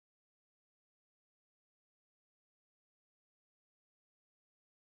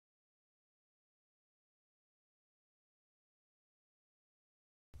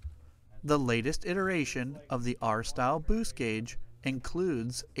The latest iteration of the R-style boost gauge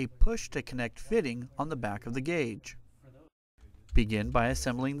includes a push-to-connect fitting on the back of the gauge. Begin by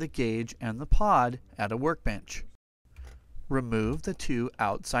assembling the gauge and the pod at a workbench. Remove the two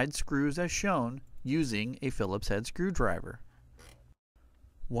outside screws as shown using a Phillips head screwdriver.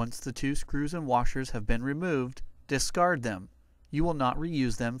 Once the two screws and washers have been removed, discard them. You will not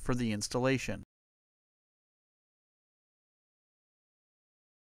reuse them for the installation.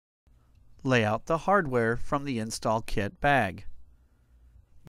 Lay out the hardware from the install kit bag.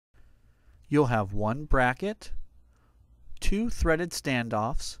 You'll have one bracket, two threaded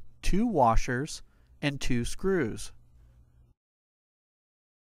standoffs, two washers, and two screws.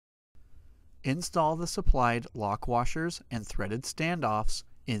 Install the supplied lock washers and threaded standoffs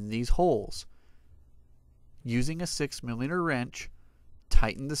in these holes. Using a 6mm wrench,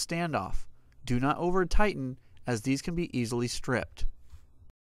 tighten the standoff. Do not over-tighten, as these can be easily stripped.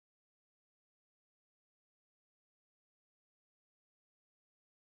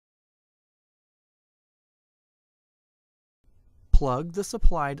 Plug the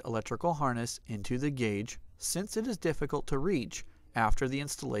supplied electrical harness into the gauge, since it is difficult to reach after the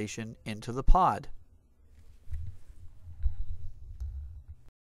installation into the pod.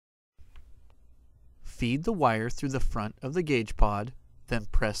 Feed the wire through the front of the gauge pod, then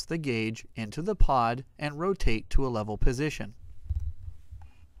press the gauge into the pod and rotate to a level position.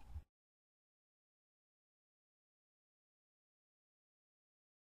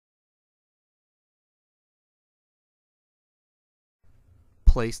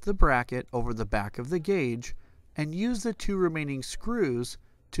 Place the bracket over the back of the gauge and use the two remaining screws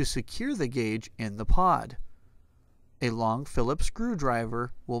to secure the gauge in the pod. A long Phillips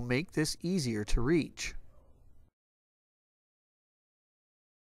screwdriver will make this easier to reach.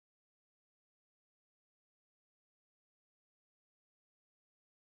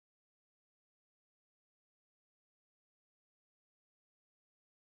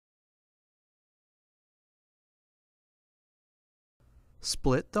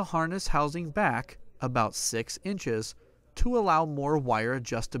 Split the harness housing back about 6 inches to allow more wire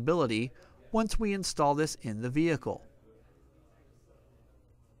adjustability once we install this in the vehicle.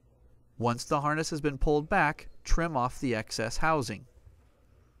 Once the harness has been pulled back, trim off the excess housing.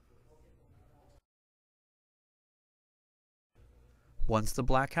 Once the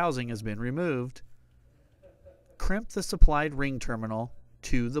black housing has been removed, crimp the supplied ring terminal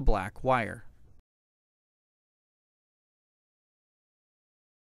to the black wire.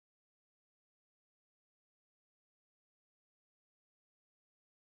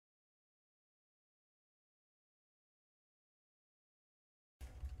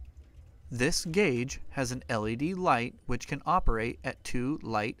 This gauge has an LED light which can operate at 2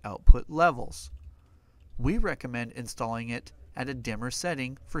 light output levels. We recommend installing it at a dimmer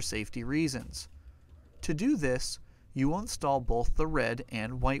setting for safety reasons. To do this, you will install both the red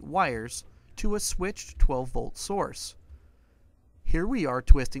and white wires to a switched 12-volt source. Here we are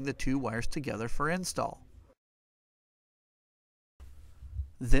twisting the two wires together for install.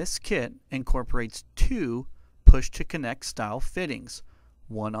 This kit incorporates two push-to-connect style fittings,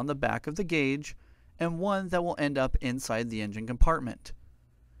 one on the back of the gauge and one that will end up inside the engine compartment.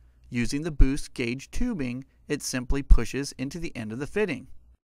 Using the boost gauge tubing, it simply pushes into the end of the fitting.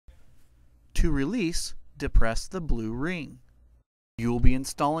 To release, depress the blue ring. You will be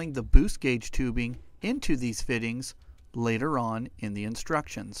installing the boost gauge tubing into these fittings later on in the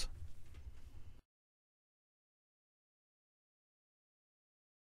instructions.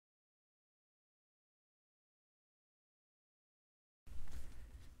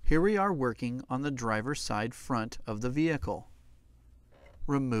 Here we are working on the driver's side front of the vehicle.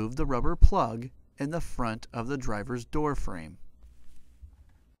 Remove the rubber plug in the front of the driver's door frame.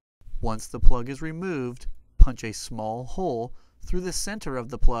 Once the plug is removed, punch a small hole through the center of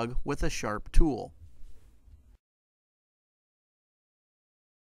the plug with a sharp tool.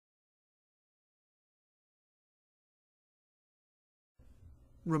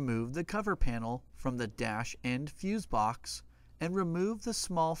 Remove the cover panel from the dash end fuse box and remove the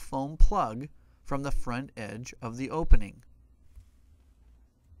small foam plug from the front edge of the opening.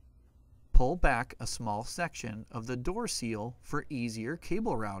 Pull back a small section of the door seal for easier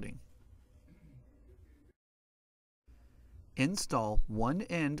cable routing. Install one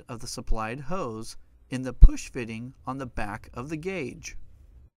end of the supplied hose in the push fitting on the back of the gauge.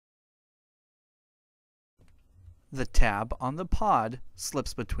 The tab on the pod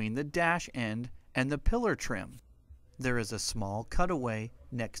slips between the dash end and the pillar trim. There is a small cutaway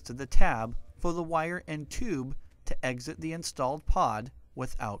next to the tab for the wire and tube to exit the installed pod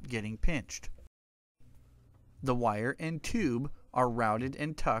without getting pinched. The wire and tube are routed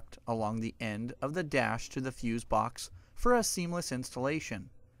and tucked along the end of the dash to the fuse box for a seamless installation.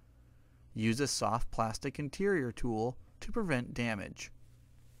 Use a soft plastic interior tool to prevent damage.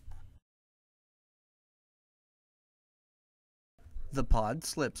 The pod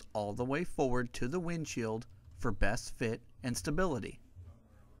slips all the way forward to the windshield for best fit and stability.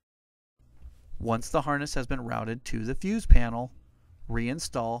 Once the harness has been routed to the fuse panel,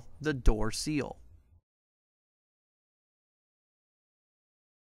 reinstall the door seal.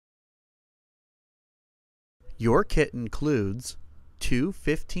 Your kit includes two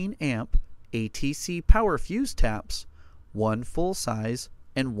 15-amp ATC power fuse taps, one full-size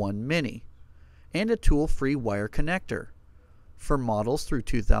and one mini, and a tool-free wire connector. For models through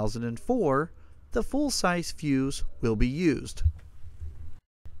 2004, the full-size fuse will be used.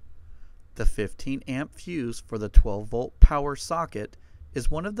 The 15-amp fuse for the 12-volt power socket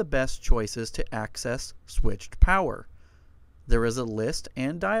is one of the best choices to access switched power. There is a list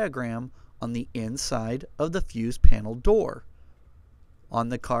and diagram on the inside of the fuse panel door. On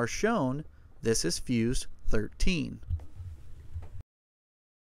the car shown, this is fuse 13.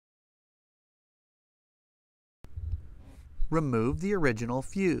 Remove the original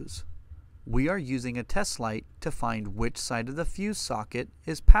fuse. We are using a test light to find which side of the fuse socket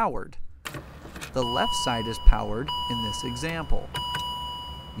is powered. The left side is powered in this example.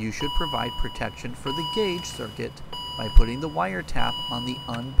 You should provide protection for the gauge circuit by putting the wire tap on the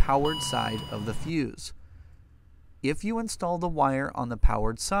unpowered side of the fuse. If you install the wire on the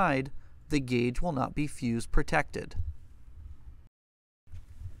powered side, the gauge will not be fuse protected.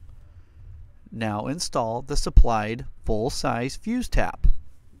 Now install the supplied full-size fuse tap.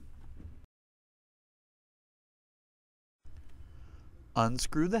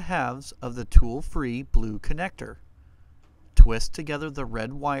 Unscrew the halves of the tool-free blue connector. Twist together the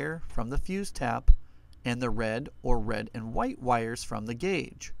red wire from the fuse tap and the red or red and white wires from the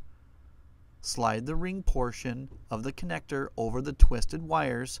gauge. Slide the ring portion of the connector over the twisted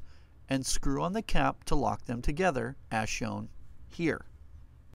wires and screw on the cap to lock them together as shown here.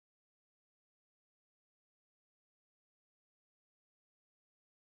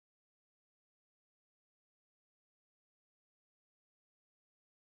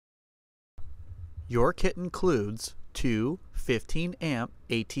 Your kit includes two 15-amp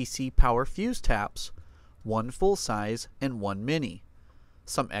ATC power fuse taps, one full-size and one mini,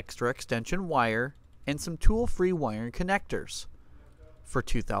 some extra extension wire, and some tool-free wiring connectors. For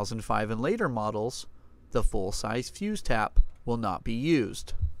 2005 and later models, the full-size fuse tap will not be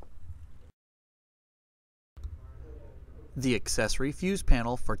used. The accessory fuse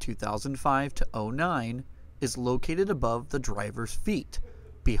panel for 2005 to 09 is located above the driver's feet,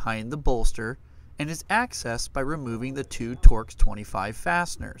 behind the bolster, and is accessed by removing the two Torx 25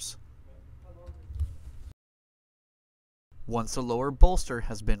 fasteners. Once the lower bolster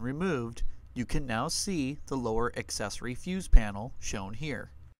has been removed, you can now see the lower accessory fuse panel shown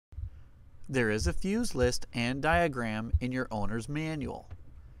here. There is a fuse list and diagram in your owner's manual.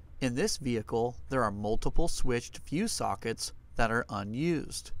 In this vehicle, there are multiple switched fuse sockets that are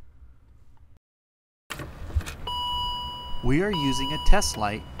unused. We are using a test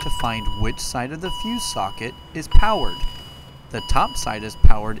light to find which side of the fuse socket is powered. The top side is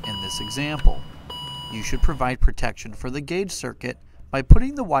powered in this example. You should provide protection for the gauge circuit by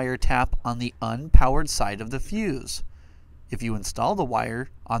putting the wire tap on the unpowered side of the fuse. If you install the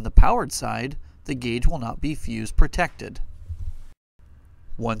wire on the powered side, the gauge will not be fuse protected.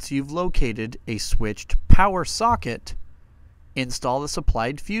 Once you've located a switched power socket, install the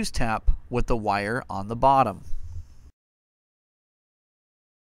supplied fuse tap with the wire on the bottom.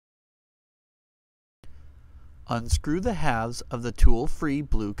 Unscrew the halves of the tool-free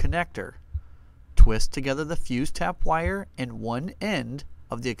blue connector. Twist together the fuse tap wire and one end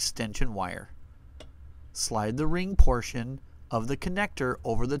of the extension wire. Slide the ring portion of the connector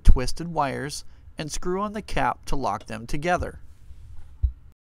over the twisted wires and screw on the cap to lock them together.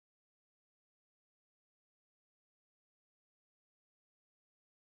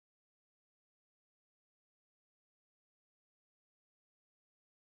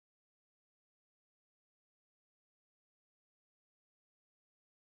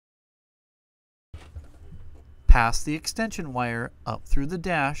 Pass the extension wire up through the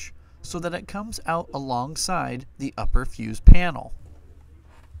dash so that it comes out alongside the upper fuse panel.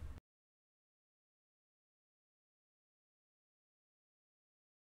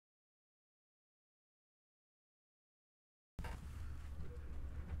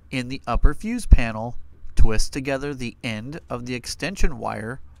 In the upper fuse panel, twist together the end of the extension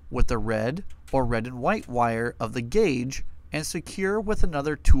wire with the red or red and white wire of the gauge and secure with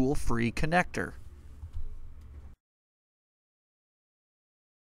another tool-free connector.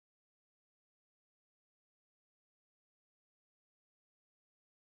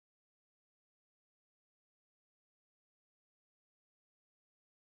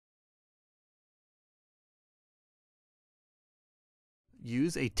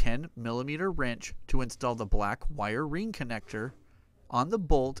 Use a 10mm wrench to install the black wire ring connector on the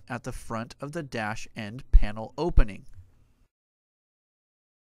bolt at the front of the dash end panel opening.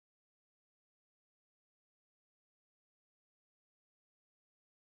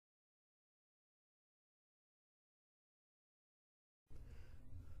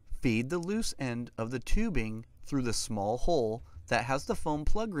 Feed the loose end of the tubing through the small hole that has the foam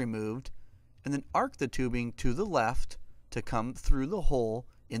plug removed, and then arc the tubing to the left to come through the hole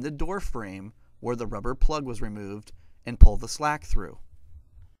in the door frame where the rubber plug was removed and pull the slack through.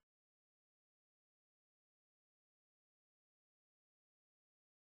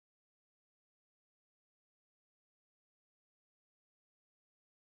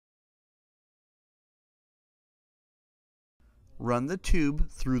 Run the tube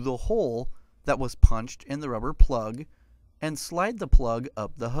through the hole that was punched in the rubber plug and slide the plug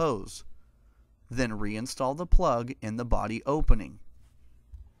up the hose. Then reinstall the plug in the body opening.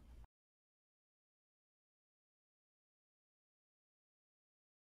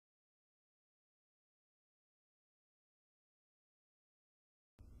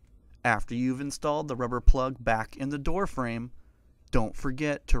 After you've installed the rubber plug back in the door frame, don't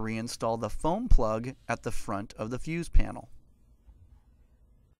forget to reinstall the foam plug at the front of the fuse panel.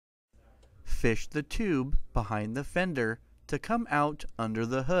 Fish the tube behind the fender to come out under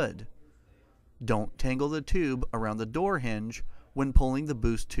the hood. Don't tangle the tube around the door hinge when pulling the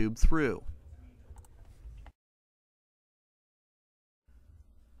boost tube through.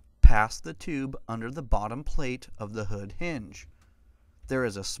 Pass the tube under the bottom plate of the hood hinge. There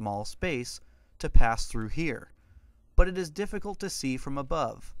is a small space to pass through here, but it is difficult to see from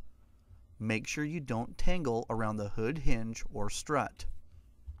above. Make sure you don't tangle around the hood hinge or strut.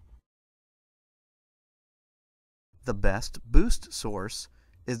 The best boost source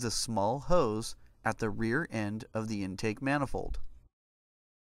is the small hose at the rear end of the intake manifold.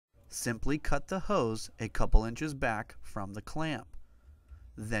 Simply cut the hose a couple inches back from the clamp.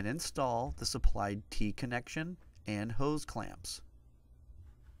 Then install the supplied T connection and hose clamps.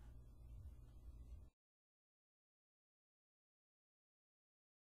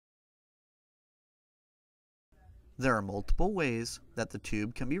 There are multiple ways that the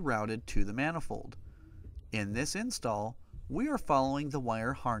tube can be routed to the manifold. In this install, we are following the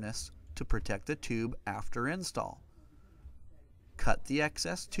wire harness to protect the tube after install. Cut the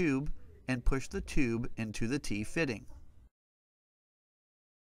excess tube and push the tube into the T fitting.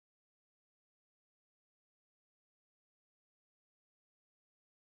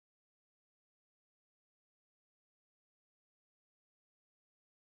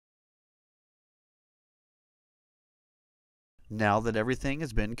 Now that everything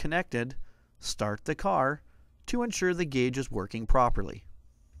has been connected, start the car to ensure the gauge is working properly.